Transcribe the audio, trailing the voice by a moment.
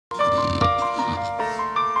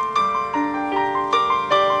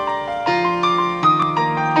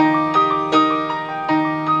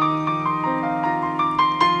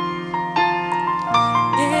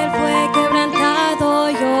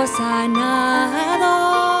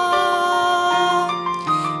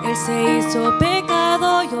Él se hizo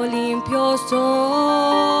pecado, yo limpio soy.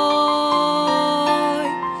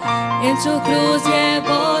 En su cruz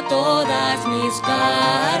llevó todas mis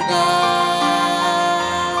cargas.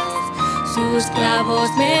 Sus clavos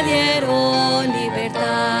me dieron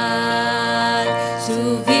libertad.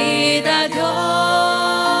 Su vida dio,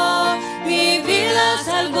 mi vida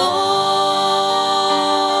salvó.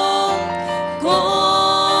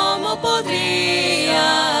 ¿Cómo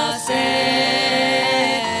podría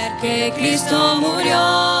ser que Cristo murió,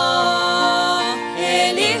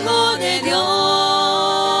 el Hijo de Dios,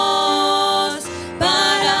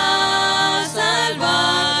 para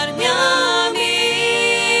salvarme a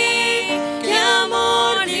mí? ¡Qué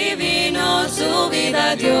amor divino su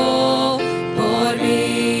vida dio por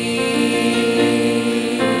mí!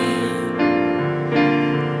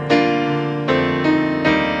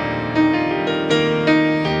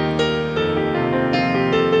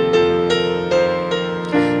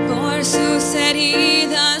 Por sus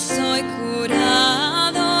heridas soy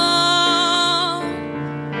curado,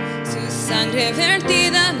 su sangre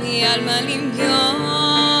vertida mi alma limpió.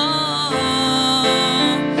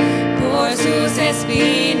 Por sus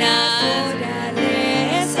espinas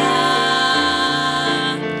fortaleza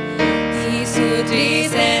y su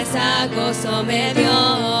tristeza gozo me dio.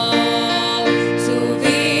 Su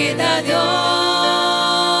vida dio,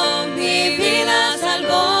 mi vida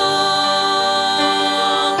salvó.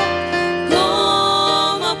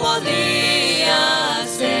 ¿Cómo podría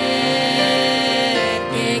ser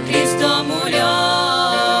que Cristo murió,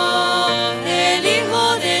 el Hijo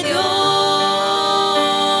de Dios,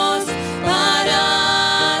 para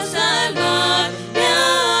salvarme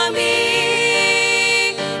a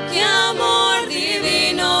mí? ¡Qué amor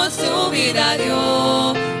divino su vida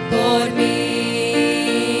dio por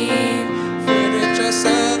mí! Fue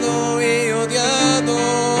rechazado y odiado,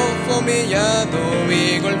 fue humillado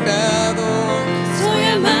y golpeado. Soy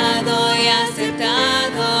amado y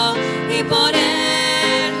aceptado, y por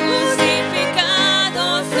él justificado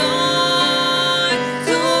soy.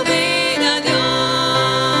 Su vida dio,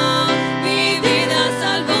 mi vida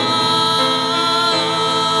salvó.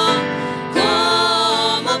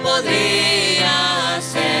 ¿Cómo podría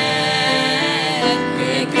ser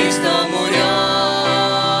que Cristo murió,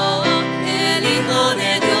 el Hijo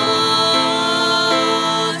de Dios,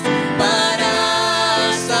 Para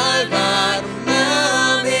salvarme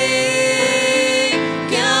a mí,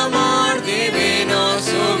 qué amor divino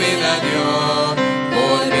su vida dio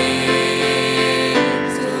por mí?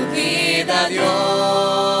 Su vida dio,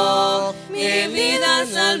 mi vida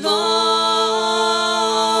salvó.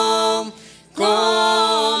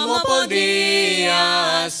 ¿cómo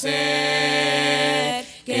podría ser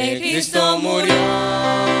que Cristo murió,